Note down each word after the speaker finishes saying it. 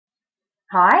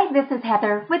Hi, this is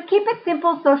Heather with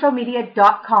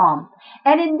KeepItSimpleSocialMedia.com,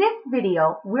 and in this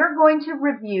video we're going to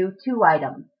review two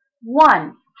items.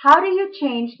 One, how do you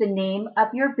change the name of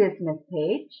your business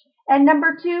page? And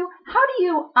number two, how do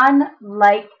you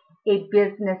unlike a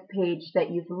business page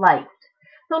that you've liked?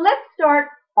 So let's start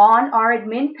on our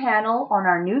admin panel on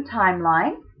our new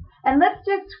timeline, and let's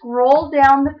just scroll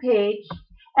down the page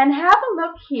and have a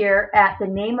look here at the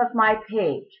name of my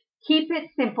page. Keep It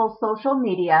Simple Social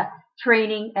Media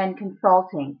Training and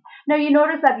Consulting. Now you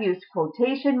notice I've used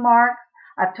quotation marks,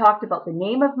 I've talked about the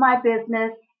name of my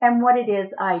business and what it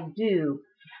is I do.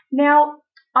 Now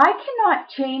I cannot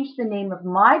change the name of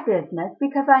my business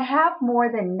because I have more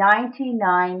than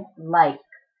 99 likes.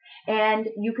 And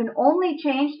you can only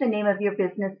change the name of your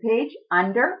business page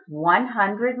under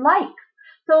 100 likes.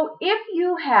 So if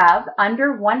you have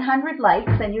under 100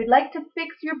 likes and you'd like to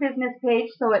fix your business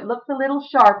page so it looks a little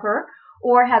sharper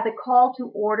or has a call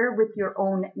to order with your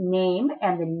own name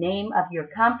and the name of your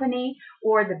company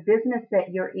or the business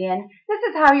that you're in, this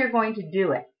is how you're going to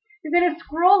do it. You're going to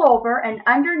scroll over, and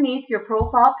underneath your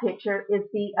profile picture is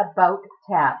the About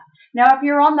tab. Now if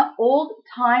you're on the old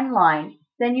timeline,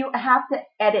 then you have to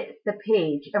edit the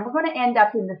page, and we're going to end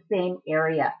up in the same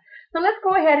area. So let's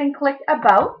go ahead and click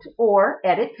About or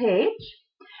Edit Page.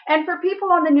 And for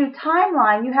people on the new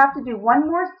timeline, you have to do one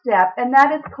more step, and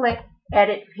that is click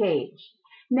Edit Page.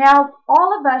 Now,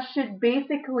 all of us should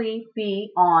basically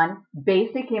be on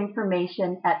basic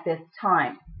information at this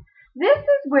time. This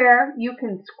is where you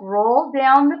can scroll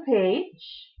down the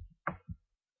page,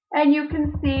 and you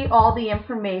can see all the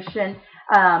information,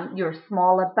 your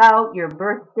small about, your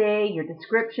birthday, your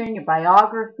description, your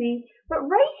biography. But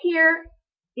right here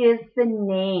is the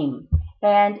name.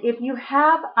 And if you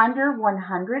have under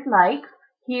 100 likes,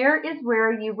 here is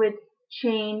where you would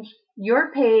change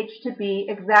your page to be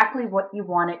exactly what you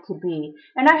want it to be.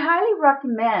 And I highly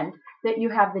recommend that you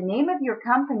have the name of your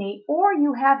company or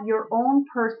you have your own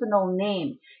personal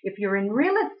name. If you're in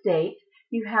real estate,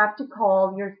 you have to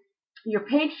call your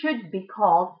page should be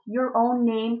called your own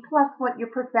name plus what your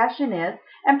profession is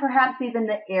and perhaps even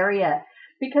the area.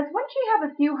 Because once you have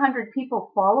a few hundred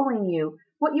people following you,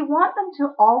 what you want them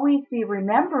to always be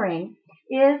remembering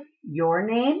is your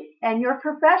name and your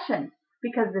profession,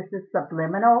 because this is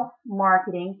subliminal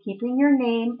marketing, keeping your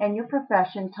name and your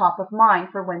profession top of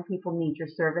mind for when people need your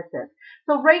services.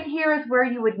 So right here is where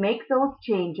you would make those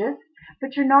changes,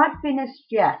 but you're not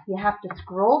finished yet. You have to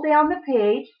scroll down the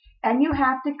page and you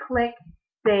have to click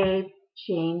Save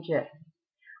Changes.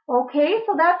 Okay,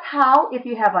 so that's how, if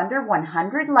you have under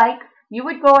 100 likes, you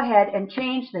would go ahead and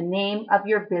change the name of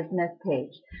your business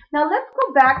page. Now let's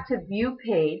go back to View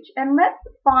Page and let's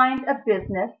find a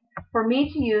business for me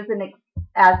to use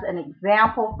as an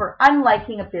example for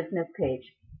unliking a business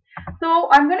page. So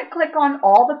I'm going to click on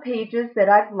all the pages that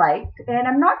I've liked, and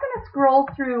I'm not going to scroll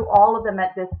through all of them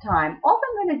at this time. All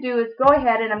I'm going to do is go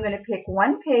ahead and I'm going to pick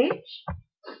one page.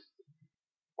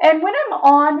 And when I'm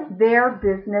on their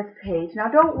business page, now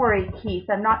don't worry, Keith,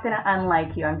 I'm not going to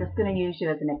unlike you. I'm just going to use you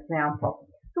as an example.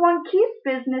 So on Keith's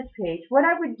business page, what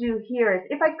I would do here is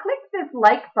if I click this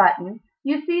like button,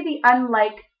 you see the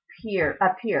unlike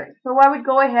appears. So I would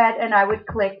go ahead and I would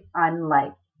click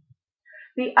unlike.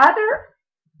 The other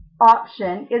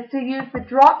option is to use the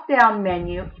drop down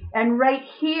menu, and right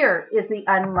here is the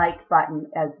unlike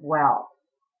button as well.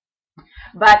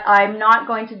 But I'm not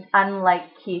going to unlike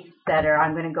Keith Setter.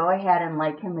 I'm going to go ahead and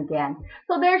like him again.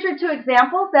 So there's your two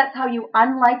examples. That's how you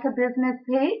unlike a business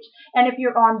page. And if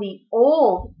you're on the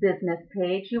old business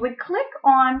page, you would click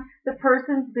on the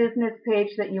person's business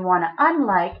page that you want to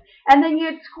unlike, and then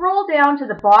you'd scroll down to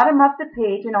the bottom of the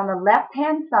page, and on the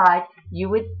left-hand side, you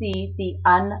would see the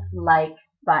unlike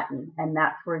button, and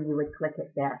that's where you would click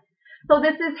it there. So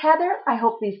this is Heather. I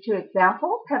hope these two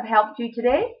examples have helped you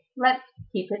today. Let's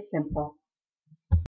keep it simple.